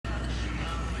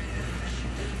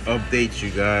update you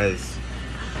guys.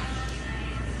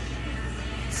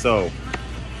 So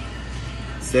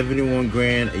 71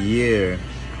 grand a year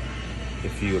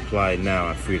if you apply now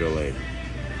at Frito.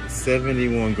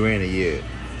 71 grand a year.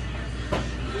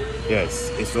 Yes,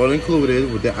 it's all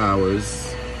included with the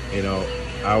hours, you know,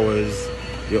 hours,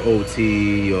 your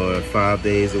OT, your 5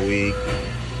 days a week.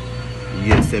 You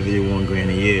get 71 grand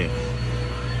a year.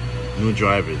 New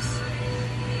drivers.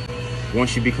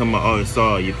 Once you become an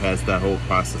RSR, you pass that whole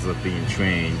process of being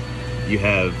trained. You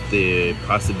have the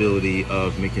possibility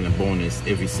of making a bonus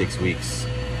every 6 weeks,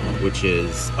 which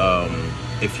is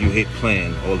if you hit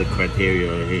plan, all the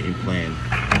criteria are hitting plan,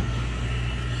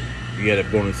 you get a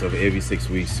bonus of every 6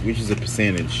 weeks, which is a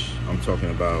percentage. I'm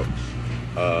talking about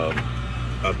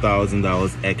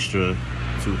 $1,000 extra,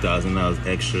 $2,000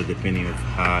 extra, depending on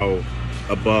how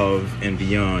above and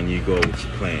beyond you go with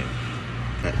your plan.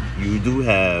 You do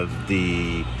have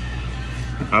the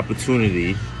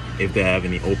opportunity, if they have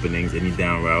any openings, any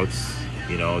down routes,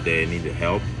 you know, they need the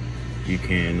help, you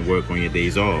can work on your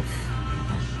days off.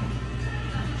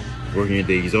 Working your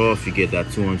days off, you get that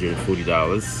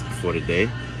 $240 for the day,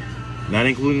 not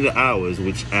including the hours,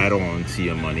 which add on to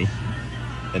your money.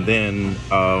 And then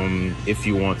if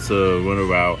you want to run a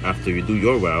route after you do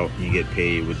your route, you get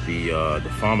paid with the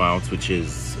farm outs, which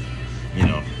is, you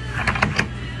know,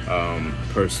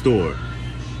 per store,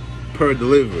 per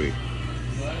delivery.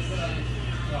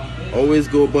 Always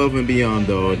go above and beyond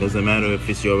though. It doesn't matter if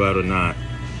it's your route or not.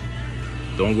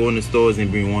 Don't go in the stores and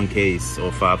bring 1 case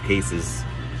or 5 cases.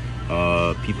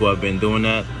 People have been doing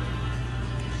that,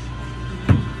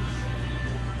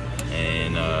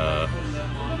 and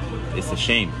it's a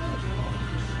shame.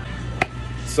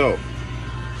 So,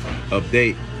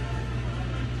 update.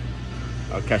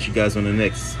 I'll catch you guys on the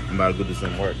next. I'm about to go do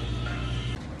some work.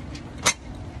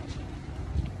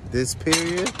 This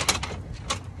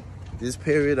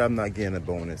period, I'm not getting a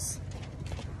bonus.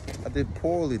 I did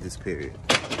poorly this period.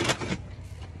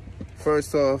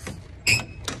 First off,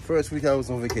 first week I was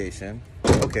on vacation.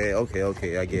 Okay, I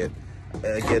get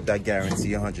that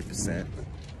guarantee 100%.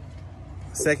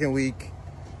 Second week,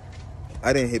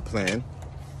 I didn't hit plan.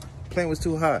 Plan was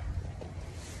too high.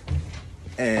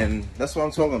 And that's what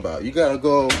I'm talking about. You gotta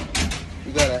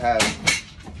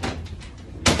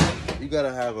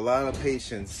have a lot of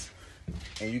patience,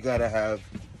 and you gotta have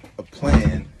a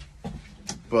plan.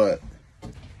 But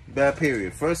bad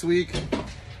period. First week,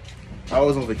 I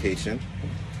was on vacation.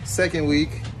 Second week,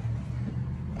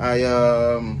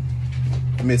 I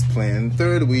missed plan.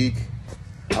 Third week,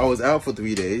 I was out for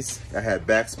 3 days. I had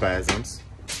back spasms.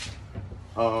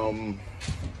 And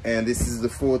this is the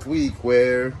 4th week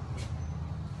where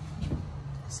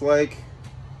it's like,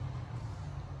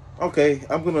 okay,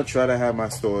 I'm gonna try to have my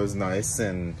stores nice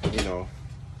and, you know,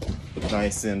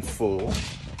 nice and full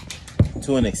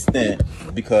to an extent,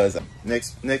 because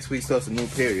next week starts a new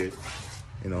period,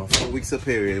 you know, 4 weeks of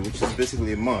period, which is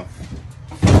basically a month.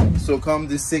 So come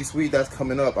this 6th week that's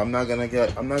coming up, I'm not gonna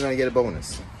get a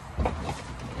bonus.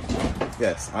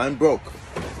 Yes, I'm broke.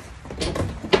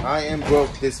 I am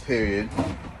broke this period.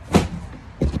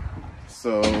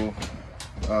 So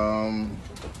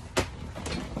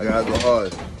I gotta go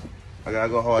hard. I gotta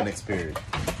go hard next period.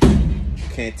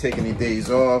 Can't take any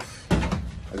days off.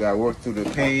 I gotta work through the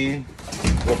pain.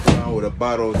 Walk around with a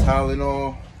bottle of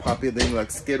Tylenol, pop it in like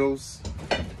Skittles.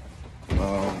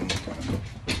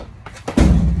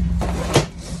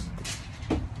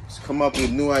 Just come up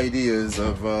with new ideas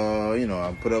of, you know,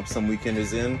 I put up some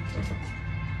weekenders in.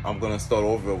 I'm gonna start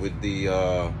over with the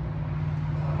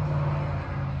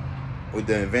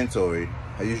inventory.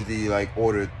 I usually like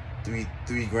order 2 to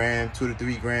 3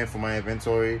 grand for my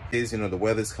inventory. You know, the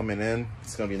weather's coming in.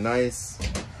 It's gonna be nice.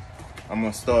 I'm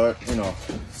gonna start, you know,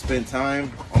 spend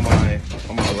time on my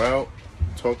route,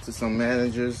 talk to some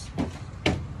managers,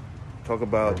 talk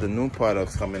about the new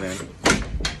products coming in.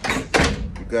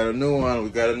 We got a new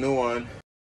one.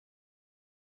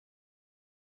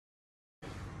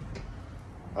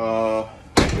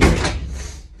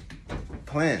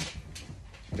 Plan.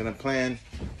 Gonna plan,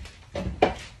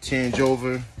 change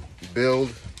over,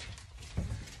 build,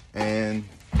 and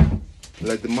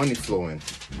let the money flow in.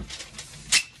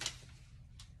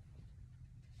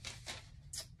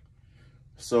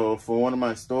 So for one of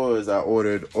my stores, I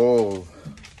ordered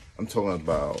I'm talking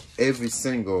about every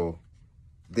single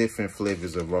different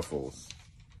flavors of Ruffles,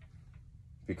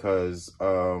 because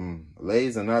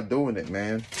Lay's are not doing it,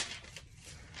 man.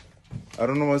 I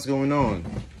don't know what's going on.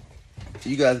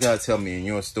 You guys gotta tell me in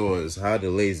your stores how the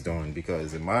Lay's doing,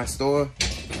 because in my store,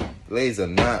 Lay's are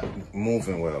not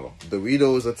moving well.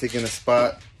 Doritos are taking a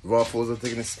spot, Ruffles are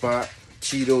taking a spot,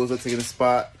 Cheetos are taking a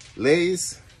spot.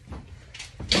 Lay's,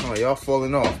 Oh, y'all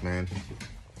falling off, man.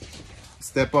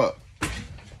 Step up.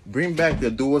 Bring back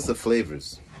the duos of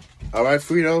flavors. All right,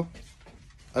 Frito?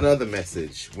 Another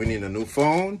message. We need a new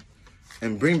phone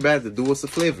and bring back the duos of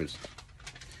flavors.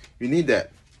 You need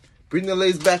that. Bring the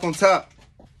Lay's back on top.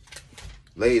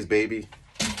 Lay's, baby.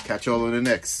 Catch y'all on the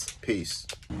next. Peace.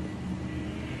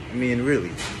 I mean,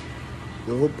 really,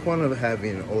 the whole point of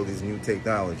having all these new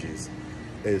technologies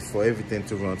is for everything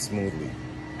to run smoothly.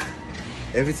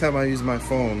 Every time I use my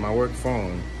phone, my work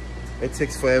phone, it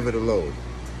takes forever to load.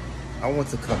 I want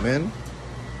to come in,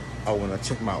 I want to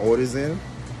check my orders in,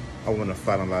 I want to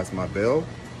finalize my bill,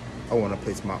 I want to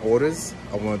place my orders,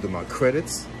 I want to do my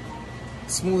credits.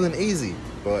 Smooth and easy,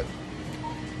 but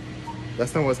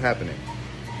that's not what's happening.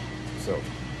 So,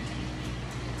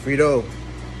 Frito,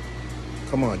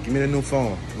 come on, give me the new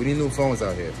phone. We need new phones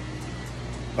out here.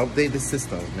 Update the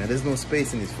systems, man. There's no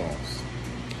space in these phones.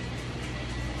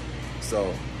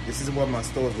 So, this is what my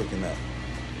store's looking at.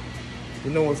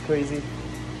 You know what's crazy?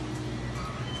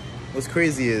 What's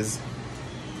crazy is,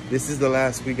 this is the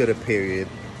last week of the period,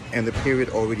 and the period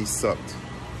already sucked.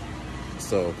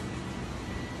 So,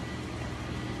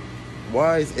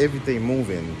 why is everything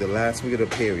moving the last week of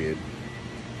the period?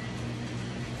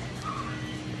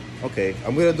 Okay,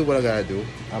 I'm gonna do what I gotta do.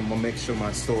 I'm gonna make sure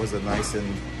my stores are nice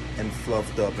and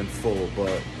fluffed up and full,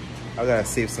 but I gotta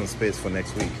save some space for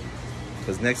next week.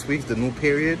 Because next week, the new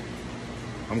period,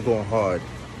 I'm going hard.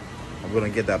 I'm gonna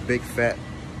get that big fat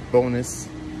bonus.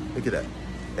 Look at that.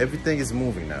 Everything is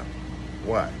moving now.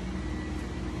 Why?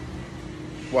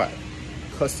 Why?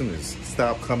 Customers,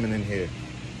 stop coming in here.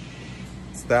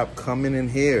 Stop coming in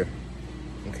here.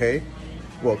 Okay?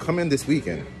 Well, come in this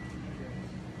weekend.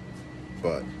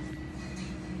 But,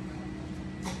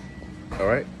 all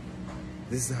right?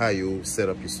 This is how you set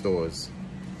up your stores.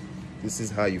 This is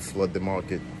how you flood the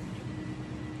market.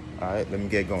 All right, let me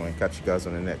get going. Catch you guys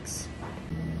on the next.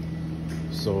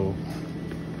 So,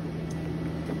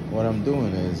 what I'm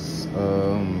doing is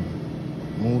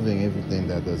moving everything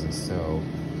that doesn't sell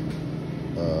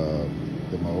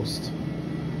the most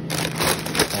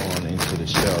on into the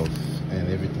shelf, and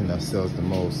everything that sells the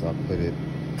most, I'll put it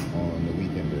on the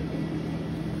weekender.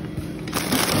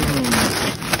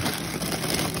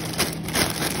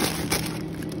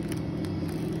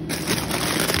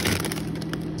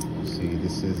 See,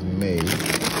 this is May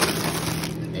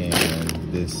and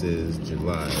this is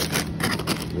July,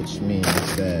 which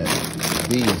means that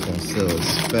these don't sell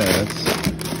as fast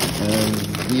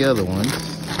as the other ones.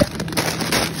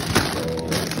 So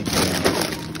I'm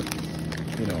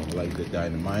thinking, you know, like the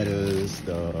Dynamiters,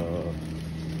 the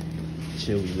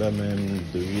chili lemon,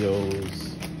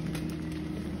 Doritos,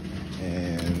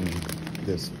 and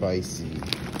the spicy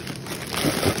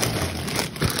nachos.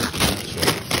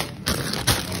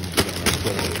 I'm gonna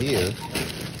put them here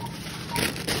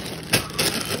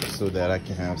so that I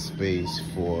can have space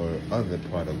for other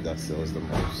product that sells the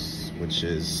most, which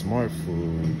is Smart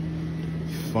Food,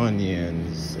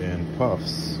 Funyuns, and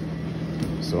Puffs.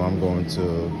 So I'm going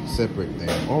to separate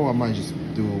them. Or I might just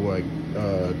do like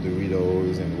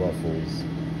Doritos and Ruffles.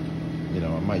 You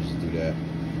know, I might just do that.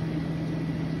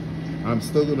 I'm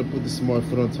still gonna put the Smart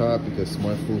Food on top because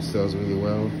Smart Food sells really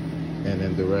well. And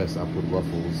then the rest, I'll put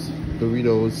Ruffles,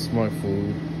 Doritos, Smart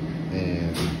Food,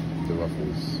 and the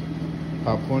Ruffles.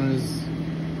 Popcorners,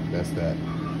 that's that.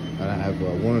 And I have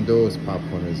one of those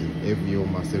popcorners in every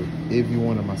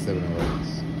one of my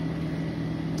 7-Elevens.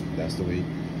 That's the way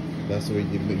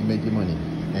you make your money.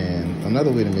 And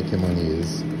another way to make your money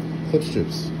is clip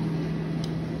strips.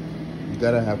 You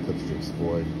gotta have clip strips,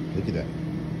 boy. Look at that.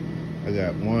 I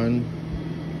got 1,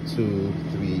 2,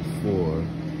 3, 4,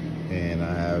 and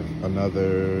I have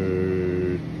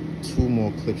another 2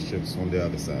 more clip strips on the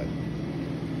other side.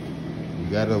 You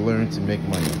gotta learn to make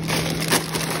money.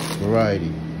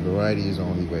 Variety. Variety is the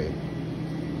only way.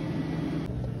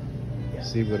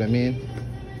 See what I mean?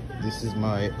 This is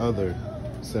my other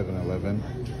 7-Eleven.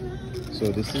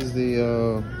 So this is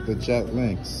the Jack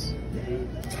Links.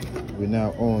 We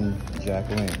now own Jack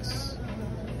Links.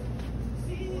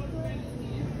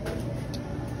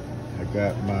 I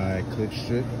got my clip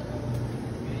strip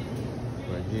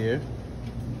right here.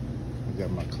 I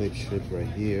got my clip strip right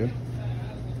here.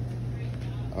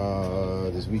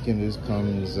 This weekend this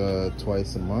comes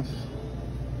twice a month.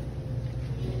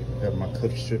 Got my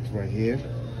clip strip right here.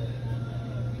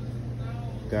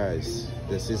 Guys,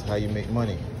 this is how you make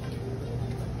money.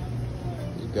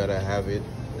 You gotta have it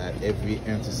at every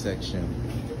intersection.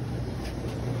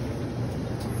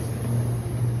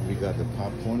 We got the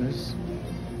popcorners,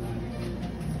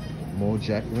 more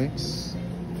Jack Links.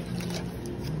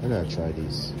 I gotta try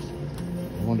these.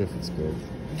 I wonder if it's good.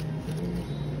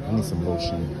 I need some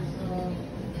lotion.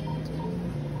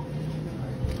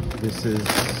 This is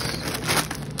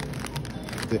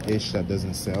the ish that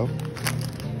doesn't sell.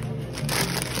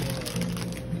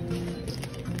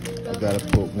 I gotta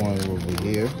put one over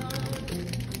here.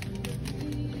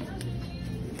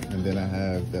 And then I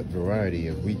have that variety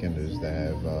of weekenders that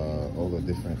have all the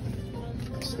different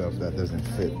stuff that doesn't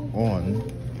fit on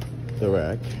the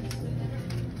rack.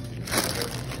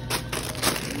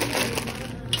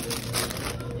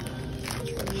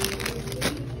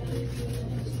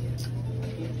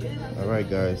 Alright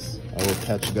guys, I will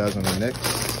catch you guys on the next.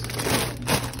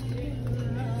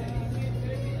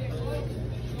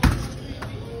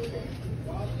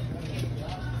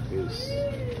 Peace.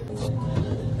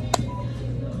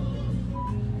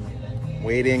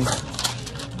 Waiting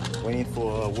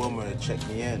for a woman to check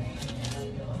me in.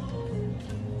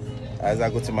 As I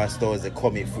go to my stores, they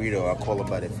call me Frito. I call them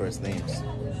by their first names.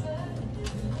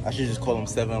 I should just call them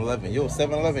 7-Eleven. Yo,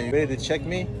 7-Eleven, you ready to check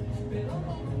me?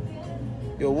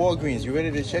 Yo, Walgreens, you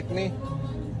ready to check me?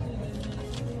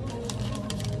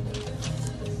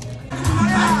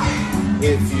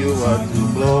 If you are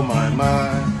to blow my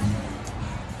mind.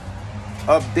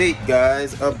 Update,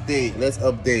 guys, update. Let's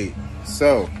update.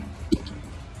 So,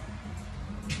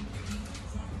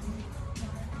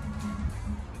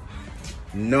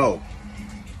 no.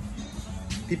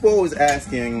 People always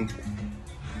asking,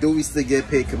 do we still get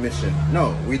paid commission?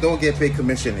 No, we don't get paid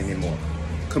commission anymore.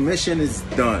 Commission is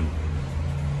done.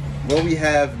 What we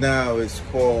have now is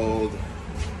called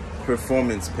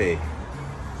performance pay.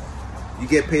 You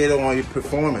get paid on your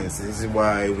performance. This is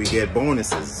why we get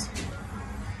bonuses.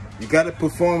 You gotta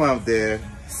perform out there,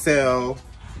 sell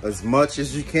as much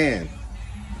as you can.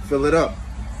 Fill it up.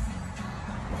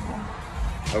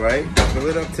 All right, fill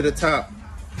it up to the top.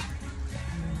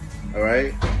 All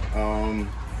right,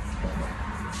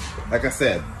 like I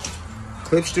said,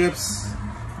 clip strips,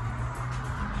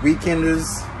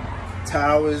 weekenders,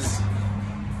 towers,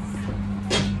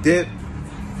 dip,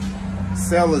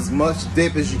 sell as much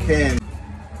dip as you can.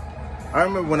 I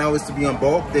remember when I was to be on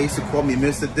bulk, they used to call me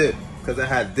Mr. Dip because I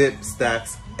had dip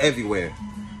stacks everywhere.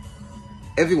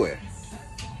 Everywhere.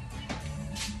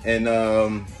 And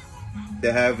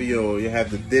they have, you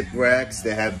have the dip racks,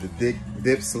 they have the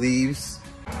dip sleeves,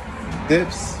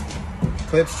 dips,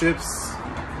 clip strips,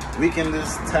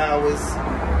 weekenders, towers,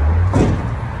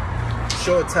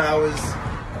 short towers,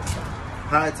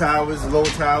 high towers, low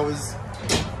towers.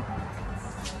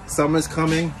 Summer's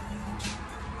coming.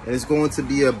 And it's going to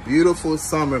be a beautiful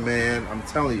summer, man. I'm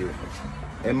telling you.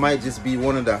 It might just be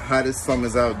one of the hottest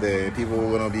summers out there. People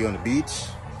are going to be on the beach.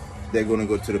 They're going to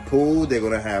go to the pool. They're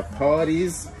going to have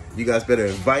parties. You guys better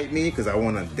invite me because I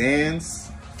want to dance.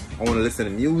 I want to listen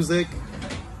to music.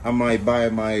 I might buy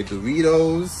my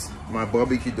Doritos, my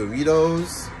barbecue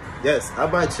Doritos. Yes, I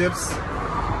buy chips.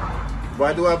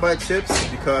 Why do I buy chips?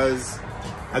 Because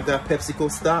I got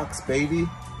PepsiCo stocks, baby.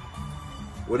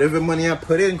 Whatever money I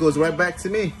put in goes right back to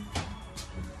me.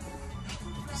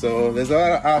 So there's a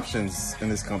lot of options in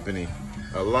this company.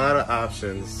 A lot of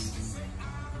options.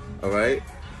 All right.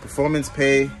 Performance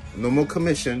pay, no more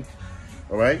commission.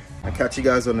 All right. I'll catch you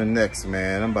guys on the next,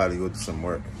 man. I'm about to go do some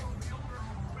work.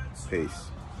 Peace.